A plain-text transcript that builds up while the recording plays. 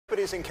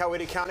Deputies in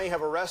Coweta County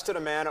have arrested a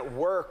man at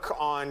work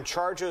on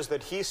charges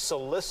that he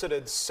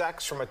solicited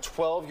sex from a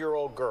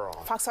 12-year-old girl.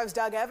 Fox 5's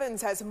Doug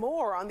Evans has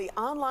more on the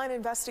online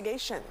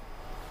investigation.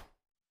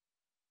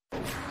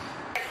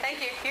 Thank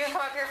you. You can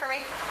come up here for me.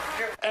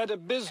 At a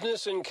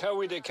business in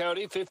Coweta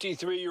County,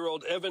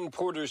 53-year-old Evan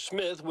Porter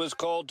Smith was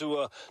called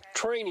to a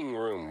training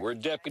room where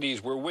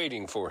deputies were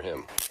waiting for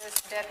him. This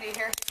deputy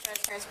here is going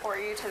to transport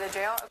you to the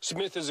jail.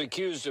 Smith is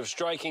accused of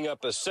striking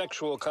up a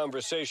sexual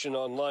conversation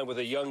online with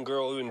a young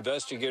girl who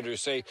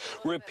investigators say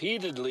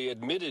repeatedly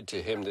admitted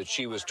to him that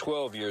she was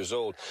 12 years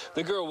old.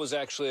 The girl was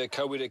actually a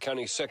Coweta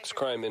County sex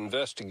crime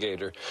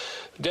investigator.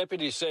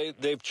 Deputies say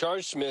they've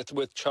charged Smith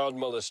with child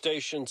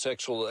molestation,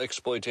 sexual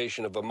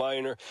exploitation of a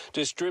minor,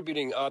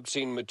 distributing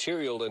obscene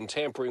material, and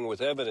tampering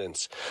with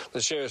evidence.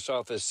 The sheriff's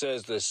office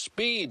says the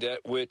speed at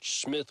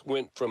which Smith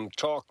went from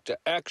talk to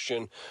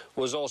action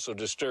was also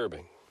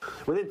disturbing.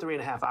 Within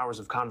 3.5 hours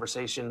of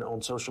conversation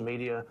on social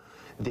media,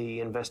 the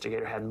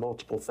investigator had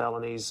multiple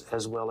felonies,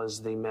 as well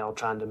as the male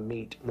trying to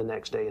meet the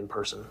next day in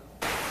person.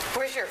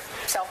 Where's your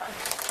cell phone?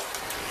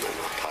 In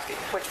my pocket.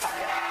 Which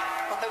pocket?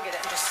 Well, he'll get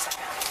it in just a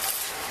second.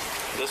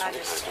 This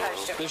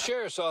one. The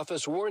sheriff's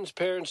office warns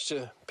parents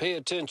to pay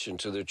attention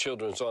to their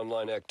children's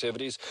online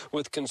activities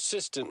with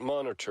consistent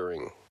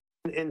monitoring.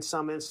 In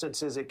some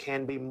instances, it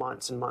can be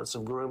months and months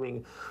of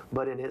grooming,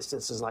 but in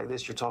instances like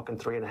this, you're talking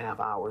 3.5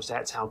 hours.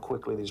 That's how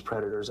quickly these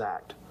predators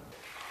act.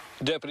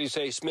 Deputies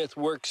say Smith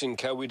works in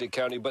Coweta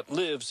County but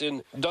lives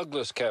in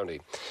Douglas County.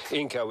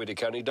 In Coweta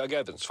County, Doug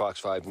Evans, Fox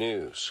 5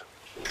 News.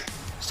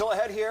 Still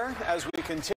ahead here as we continue.